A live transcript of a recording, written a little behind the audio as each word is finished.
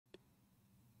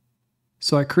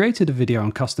So I created a video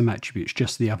on custom attributes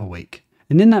just the other week.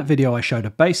 And in that video, I showed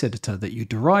a base editor that you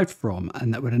derived from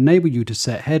and that would enable you to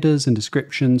set headers and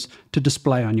descriptions to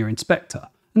display on your inspector.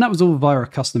 And that was all via a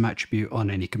custom attribute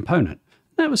on any component.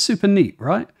 That was super neat,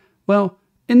 right? Well,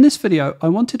 in this video, I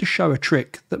wanted to show a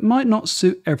trick that might not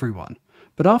suit everyone.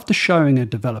 But after showing a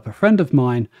developer friend of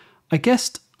mine, I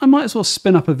guessed I might as well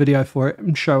spin up a video for it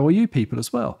and show all you people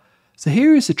as well. So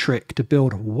here is a trick to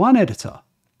build one editor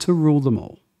to rule them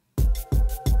all.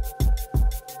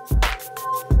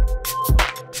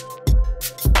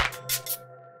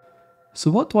 So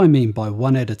what do I mean by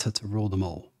one editor to rule them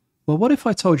all? Well, what if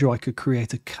I told you I could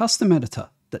create a custom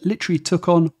editor that literally took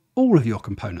on all of your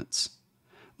components?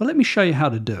 Well, let me show you how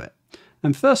to do it.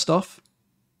 And first off,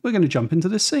 we're going to jump into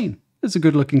this scene. It's a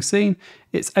good looking scene.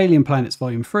 It's Alien Planets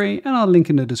Volume 3, and I'll link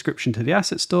in the description to the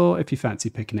asset store if you fancy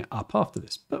picking it up after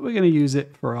this. But we're going to use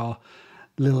it for our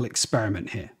little experiment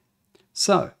here.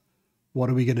 So what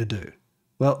are we going to do?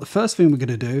 Well, the first thing we're going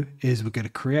to do is we're going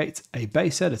to create a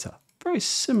base editor. Very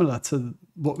similar to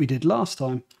what we did last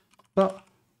time, but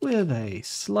with a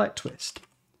slight twist.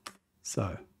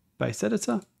 So base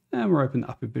editor, and we're opening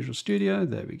up in Visual Studio.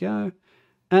 There we go.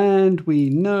 And we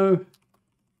know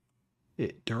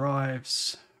it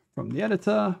derives from the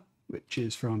editor, which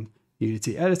is from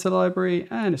Unity Editor Library,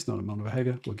 and it's not a mono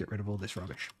behavior. We'll get rid of all this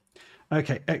rubbish.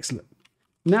 Okay, excellent.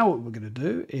 Now what we're going to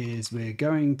do is we're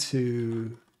going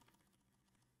to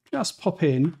just pop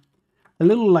in a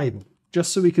little label,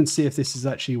 just so we can see if this is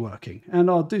actually working. And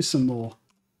I'll do some more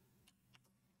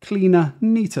cleaner,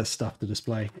 neater stuff to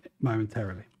display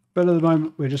momentarily. But at the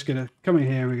moment, we're just going to come in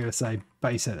here and we're going to say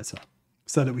base editor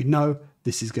so that we know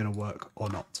this is going to work or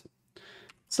not.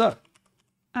 So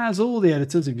as all the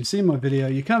editors, if you've seen my video,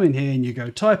 you come in here and you go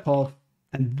type of,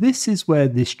 and this is where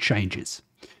this changes.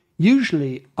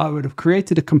 Usually I would have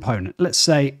created a component, let's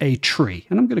say a tree,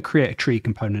 and I'm going to create a tree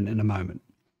component in a moment.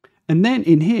 And then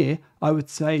in here, I would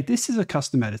say this is a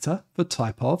custom editor for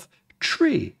type of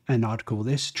tree, and I'd call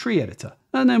this tree editor.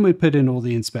 And then we put in all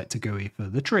the inspector GUI for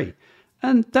the tree.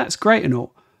 And that's great and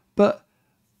all, but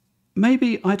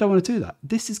maybe I don't want to do that.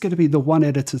 This is going to be the one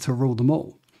editor to rule them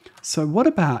all. So what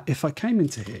about if I came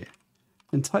into here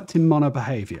and typed in mono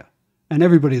behavior, and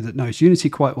everybody that knows Unity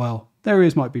quite well, their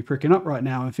ears might be pricking up right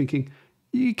now and thinking,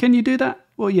 can you do that?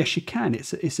 Well, yes, you can.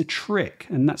 It's a trick,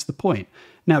 and that's the point.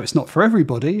 Now, it's not for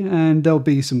everybody, and there'll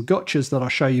be some gotchas that I'll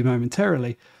show you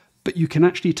momentarily, but you can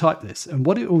actually type this, and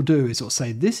what it will do is it'll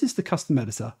say, this is the custom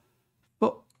editor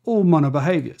for all mono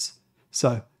behaviors.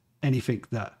 So anything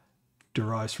that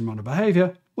derives from mono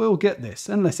behavior will get this,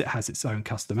 unless it has its own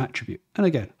custom attribute. And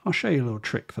again, I'll show you a little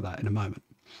trick for that in a moment.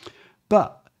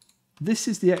 But this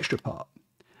is the extra part.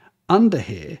 Under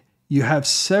here, you have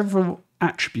several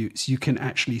attributes you can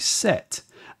actually set.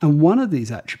 And one of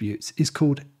these attributes is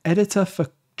called editor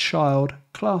for child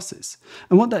classes.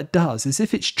 And what that does is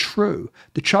if it's true,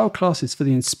 the child classes for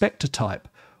the inspector type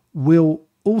will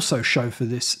also show for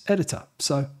this editor.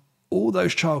 So all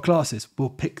those child classes will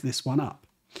pick this one up.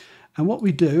 And what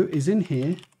we do is in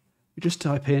here, we just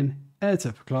type in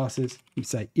editor for classes. You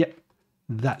say, yep,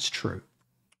 that's true.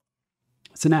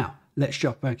 So now let's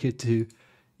jump back into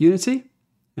Unity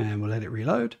and we'll let it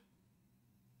reload.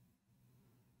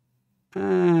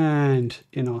 And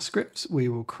in our scripts, we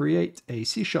will create a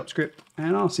C# script,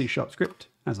 and our C# script,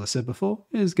 as I said before,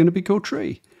 is going to be called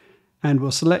tree. And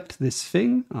we'll select this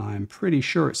thing. I'm pretty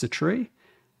sure it's a tree.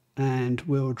 And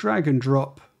we'll drag and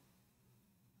drop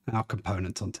our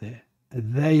component onto here.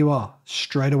 And there you are.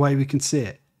 Straight away we can see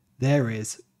it. There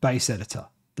is base editor,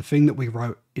 the thing that we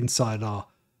wrote inside our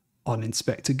on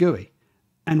inspector GUI.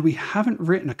 And we haven't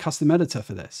written a custom editor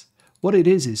for this. What it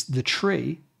is the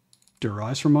tree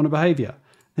derives from mono behavior.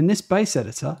 And this base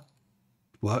editor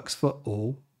works for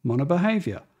all mono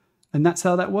behavior. And that's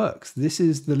how that works. This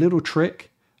is the little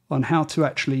trick on how to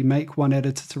actually make one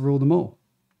editor to rule them all.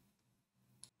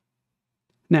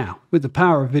 Now, with the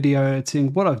power of video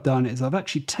editing, what I've done is I've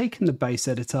actually taken the base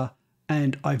editor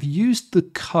and I've used the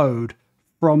code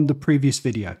from the previous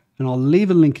video. And I'll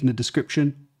leave a link in the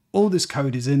description. All this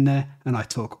code is in there and I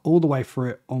talk all the way through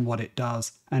it on what it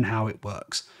does and how it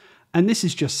works. And this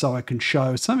is just so I can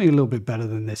show something a little bit better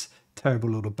than this terrible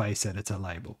little base editor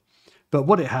label. But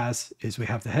what it has is we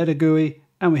have the header GUI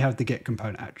and we have the get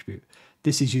component attribute.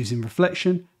 This is using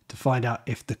reflection to find out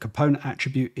if the component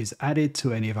attribute is added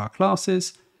to any of our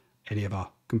classes, any of our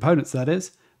components that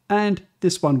is, and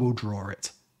this one will draw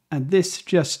it. And this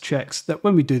just checks that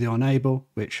when we do the enable,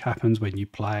 which happens when you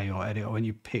play or edit or when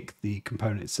you pick the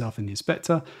component itself in the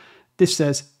inspector, this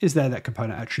says, is there that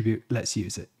component attribute? Let's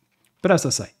use it. But as I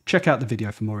say, check out the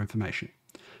video for more information.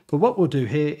 But what we'll do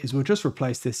here is we'll just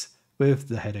replace this with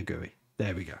the header GUI.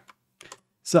 There we go.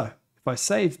 So if I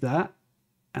save that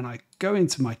and I go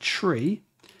into my tree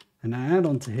and I add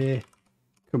onto here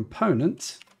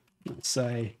component, let's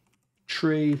say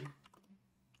tree,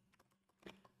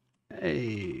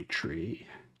 a tree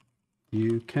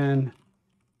you can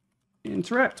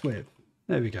interact with.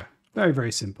 There we go. Very,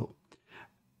 very simple.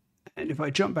 And if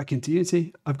I jump back into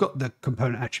Unity, I've got the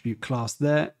component attribute class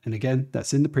there. And again,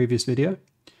 that's in the previous video.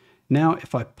 Now,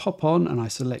 if I pop on and I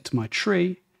select my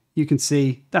tree, you can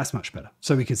see that's much better.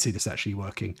 So we can see this actually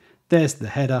working. There's the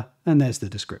header and there's the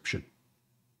description.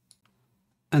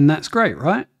 And that's great,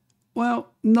 right?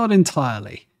 Well, not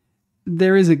entirely.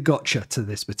 There is a gotcha to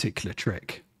this particular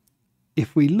trick.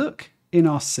 If we look in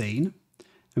our scene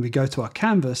and we go to our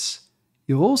canvas,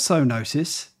 you'll also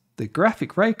notice the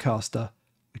graphic raycaster,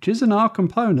 which isn't our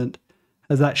component,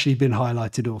 has actually been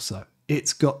highlighted also.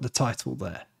 It's got the title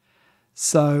there.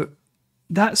 So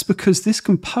that's because this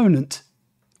component,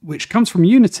 which comes from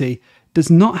Unity, does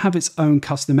not have its own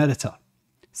custom editor.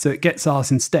 So it gets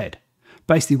ours instead.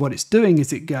 Basically what it's doing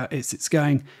is it's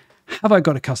going, have I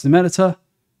got a custom editor?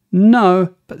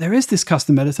 No, but there is this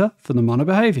custom editor for the mono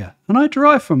behavior, and I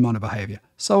derive from mono behavior.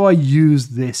 So I use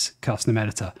this custom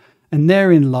editor, and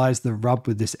therein lies the rub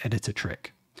with this editor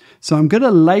trick. So I'm going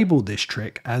to label this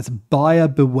trick as buyer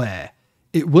beware.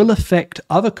 It will affect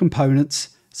other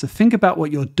components. So think about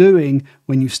what you're doing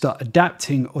when you start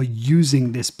adapting or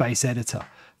using this base editor.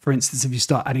 For instance, if you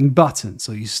start adding buttons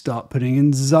or you start putting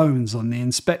in zones on the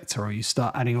inspector or you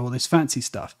start adding all this fancy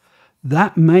stuff,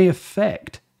 that may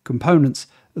affect components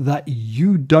that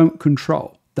you don't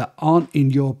control, that aren't in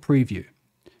your preview.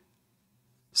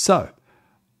 So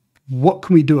what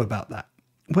can we do about that?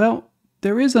 Well,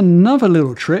 there is another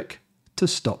little trick to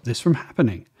stop this from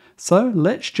happening. So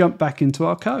let's jump back into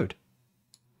our code.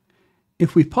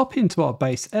 If we pop into our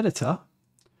base editor,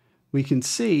 we can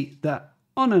see that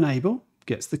onEnable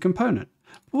gets the component.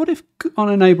 But what if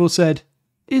onEnable said,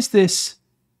 is this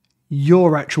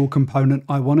your actual component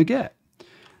I want to get?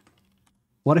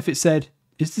 What if it said,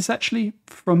 is this actually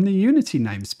from the Unity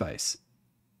namespace?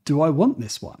 Do I want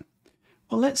this one?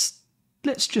 Well, let's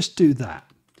just do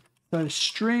that. So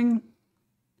string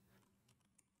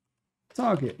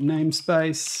target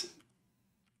namespace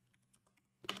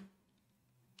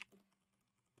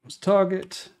was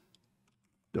target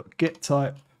dot get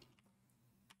type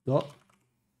dot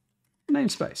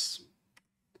namespace.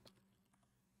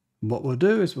 What we'll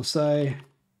do is we'll say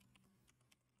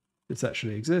this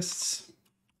actually exists.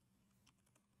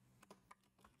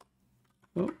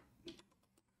 Oh,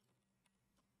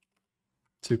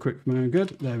 too quick for my own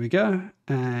good. There we go.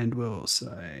 And we'll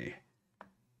say,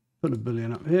 put a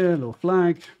boolean up here, a little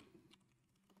flag.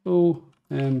 Full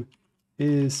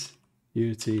is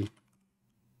Unity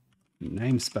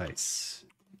namespace.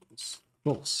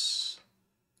 False.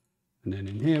 And then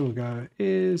in here we'll go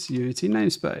is Unity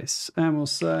namespace. And we'll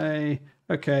say,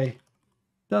 okay,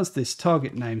 does this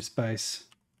target namespace,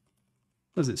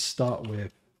 does it start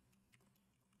with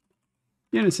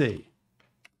Unity?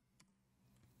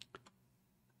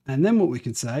 And then what we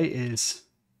can say is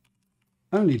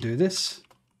only do this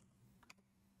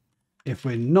if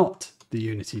we're not the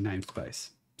Unity namespace.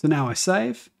 So now I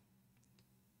save,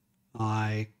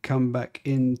 I come back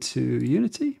into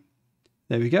Unity,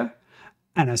 there we go.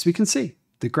 And as we can see,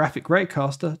 the graphic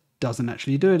raycaster doesn't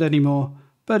actually do it anymore,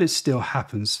 but it still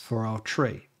happens for our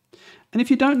tree. And if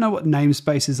you don't know what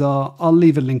namespaces are, I'll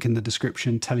leave a link in the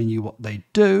description telling you what they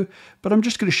do, but I'm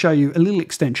just going to show you a little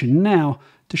extension now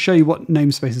to show you what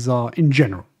namespaces are in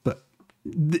general. But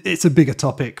it's a bigger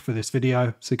topic for this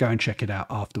video, so go and check it out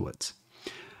afterwards.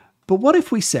 But what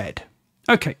if we said,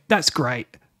 okay, that's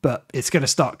great, but it's going to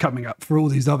start coming up for all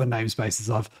these other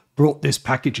namespaces. I've brought this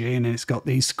package in and it's got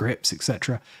these scripts,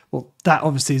 etc. Well, that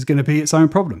obviously is going to be its own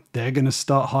problem. They're going to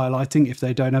start highlighting if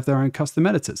they don't have their own custom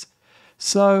editors.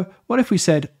 So what if we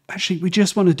said, actually, we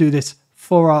just want to do this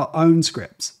for our own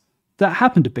scripts that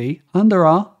happen to be under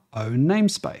our own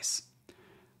namespace?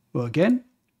 Well, again,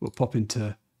 we'll pop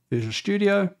into Visual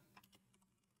Studio.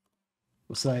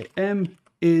 We'll say M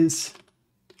is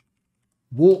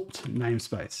warped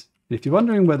namespace. And if you're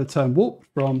wondering where the term warped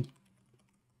from,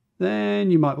 then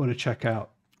you might want to check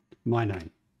out my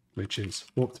name, which is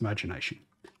Warped Imagination.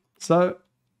 So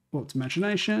Warped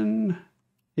Imagination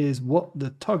is what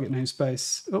the target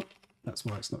namespace, oh, that's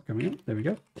why it's not coming up. There we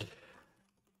go.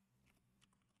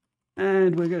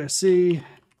 And we're going to see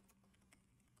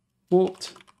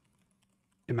Warped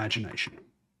Imagination.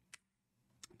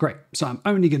 Great. So I'm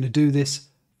only going to do this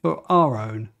for our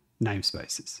own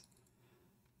namespaces.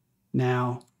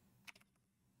 Now,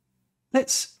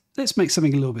 let's make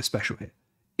something a little bit special here.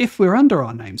 If we're under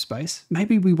our namespace,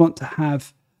 maybe we want to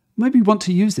have maybe you want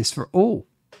to use this for all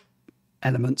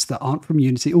elements that aren't from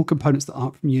Unity, all components that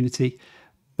aren't from Unity,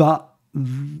 but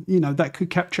that could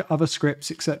capture other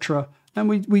scripts, etc. And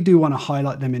we do want to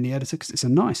highlight them in the editor because it's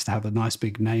nice to have a nice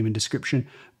big name and description.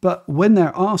 But when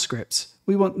there are scripts,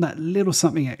 we want that little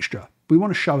something extra. We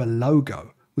want to show a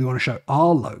logo. We want to show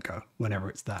our logo whenever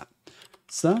it's that.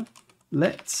 So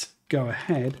let's go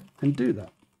ahead and do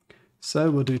that.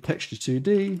 So we'll do texture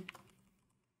 2D,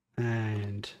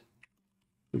 and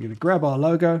we're going to grab our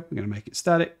logo. We're going to make it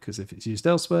static because if it's used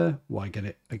elsewhere, why get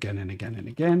it again and again and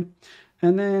again?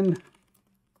 And then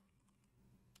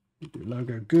do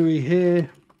logo GUI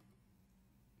here.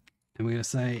 And we're going to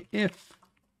say if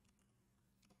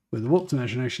with the warped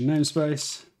imagination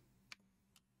namespace,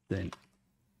 then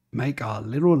make our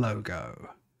little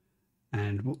logo.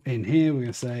 And in here, we're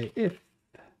going to say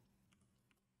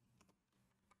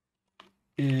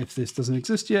if this doesn't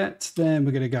exist yet, then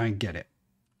we're going to go and get it.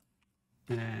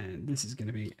 And this is going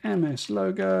to be ms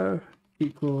logo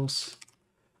equals,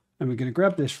 and we're going to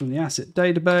grab this from the asset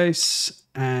database,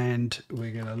 and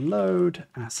we're going to load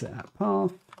asset at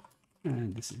path,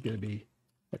 and this is going to be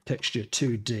a texture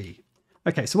 2D.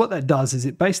 Okay, so what that does is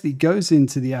it basically goes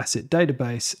into the asset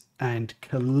database and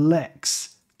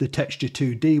collects the texture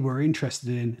 2D we're interested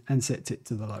in and sets it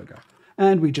to the logo.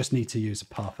 And we just need to use a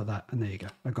path for that. And there you go.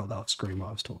 I got that off screen while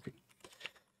I was talking.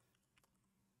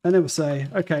 And then we'll say,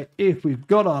 okay, if we've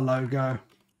got our logo,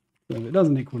 so if it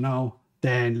doesn't equal null,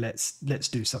 then let's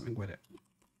do something with it.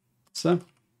 So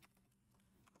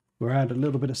we'll add a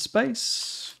little bit of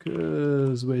space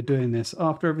because we're doing this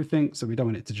after everything. So we don't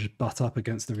want it to just butt up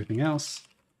against everything else.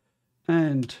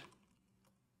 And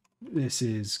this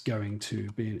is going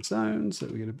to be in its own. So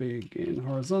we're going to be in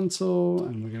horizontal,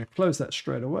 and we're going to close that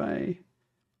straight away.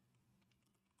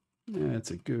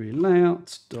 It's a GUI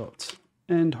layout dot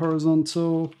end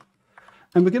horizontal.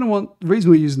 And we're going to want, the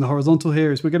reason we're using the horizontal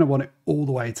here is we're going to want it all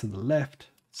the way to the left.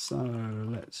 So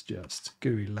let's just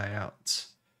GUI layout,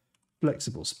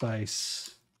 flexible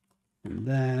space, and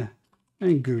there,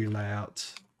 and GUI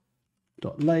layout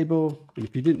dot label. And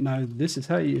if you didn't know, this is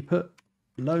how you put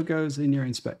logos in your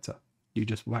inspector. You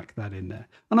just whack that in there.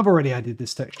 And I've already added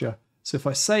this texture. So if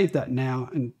I save that now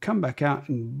and come back out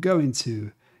and go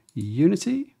into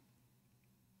Unity,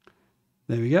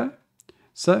 there we go.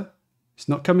 So it's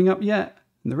not coming up yet.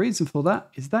 And the reason for that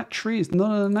is that tree is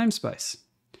not in a namespace.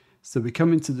 So we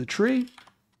come into the tree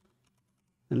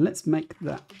and let's make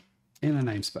that in a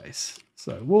namespace.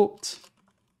 So warped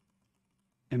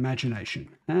imagination,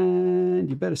 and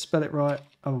you better spell it right,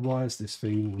 otherwise this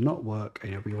thing will not work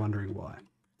and you'll be wondering why.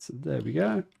 So there we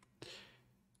go.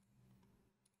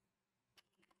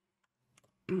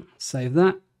 Save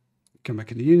that, come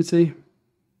back into Unity,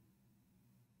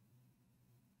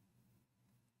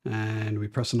 and we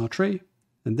press on our tree,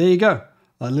 and there you go,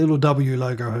 our little W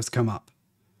logo has come up.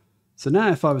 So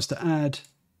now if I was to add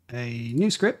a new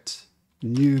script,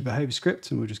 new behavior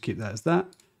script, and we'll just keep that as that.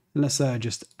 And let's say I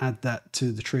just add that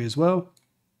to the tree as well.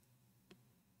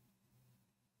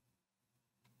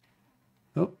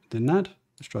 Oh, didn't add.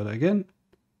 Let's try that again.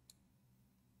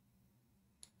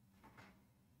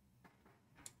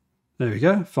 There we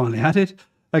go, finally added.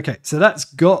 Okay, so that's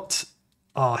got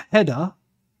our header,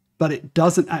 but it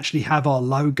doesn't actually have our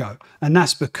logo. And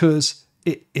that's because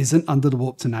it isn't under the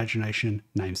warped imagination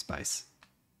namespace.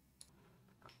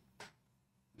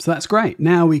 So that's great.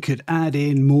 Now we could add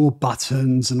in more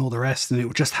buttons and all the rest, and it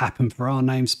will just happen for our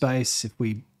namespace. If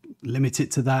we limit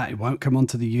it to that, it won't come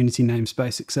onto the Unity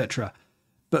namespace, etc.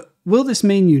 But will this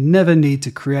mean you never need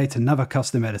to create another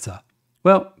custom editor?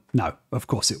 Well, no, of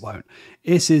course it won't.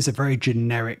 This is a very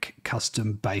generic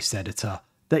custom base editor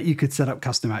that you could set up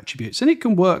custom attributes, and it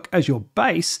can work as your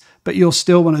base, but you'll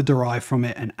still want to derive from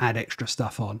it and add extra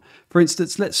stuff on. For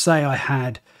instance, let's say I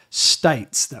had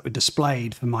states that were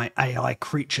displayed for my AI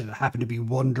creature that happened to be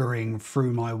wandering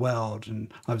through my world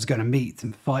and I was going to meet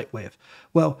and fight with.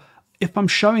 Well, if I'm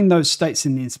showing those states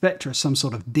in the inspector as some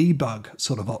sort of debug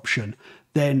sort of option,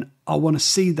 then I want to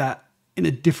see that in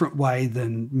a different way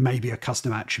than maybe a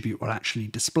custom attribute will actually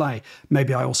display.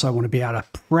 Maybe I also want to be able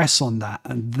to press on that,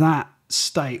 and that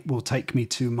state will take me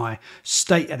to my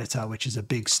state editor, which is a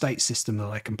big state system that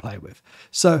I can play with.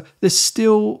 So there's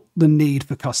still the need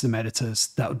for custom editors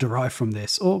that will derive from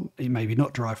this, or maybe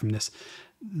not derive from this,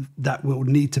 that we'll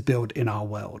need to build in our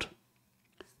world.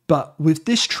 But with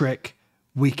this trick,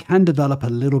 we can develop a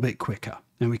little bit quicker,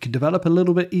 and we can develop a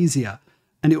little bit easier,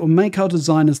 and it will make our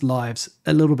designers' lives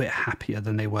a little bit happier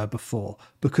than they were before,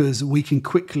 because we can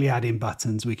quickly add in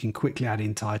buttons, we can quickly add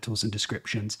in titles and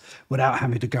descriptions without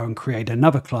having to go and create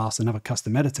another class, another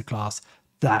custom editor class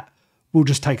that will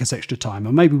just take us extra time.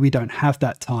 Or maybe we don't have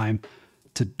that time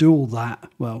to do all that,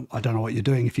 well, I don't know what you're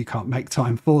doing if you can't make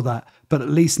time for that, but at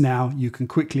least now you can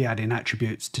quickly add in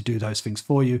attributes to do those things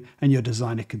for you, and your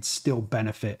designer can still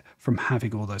benefit from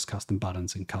having all those custom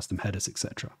buttons and custom headers,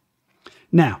 etc.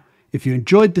 Now, if you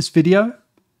enjoyed this video,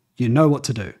 you know what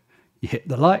to do. You hit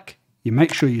the like, you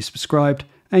make sure you subscribed,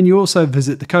 and you also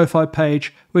visit the Ko-Fi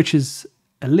page, which is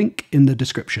a link in the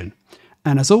description.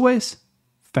 And as always,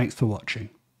 thanks for watching.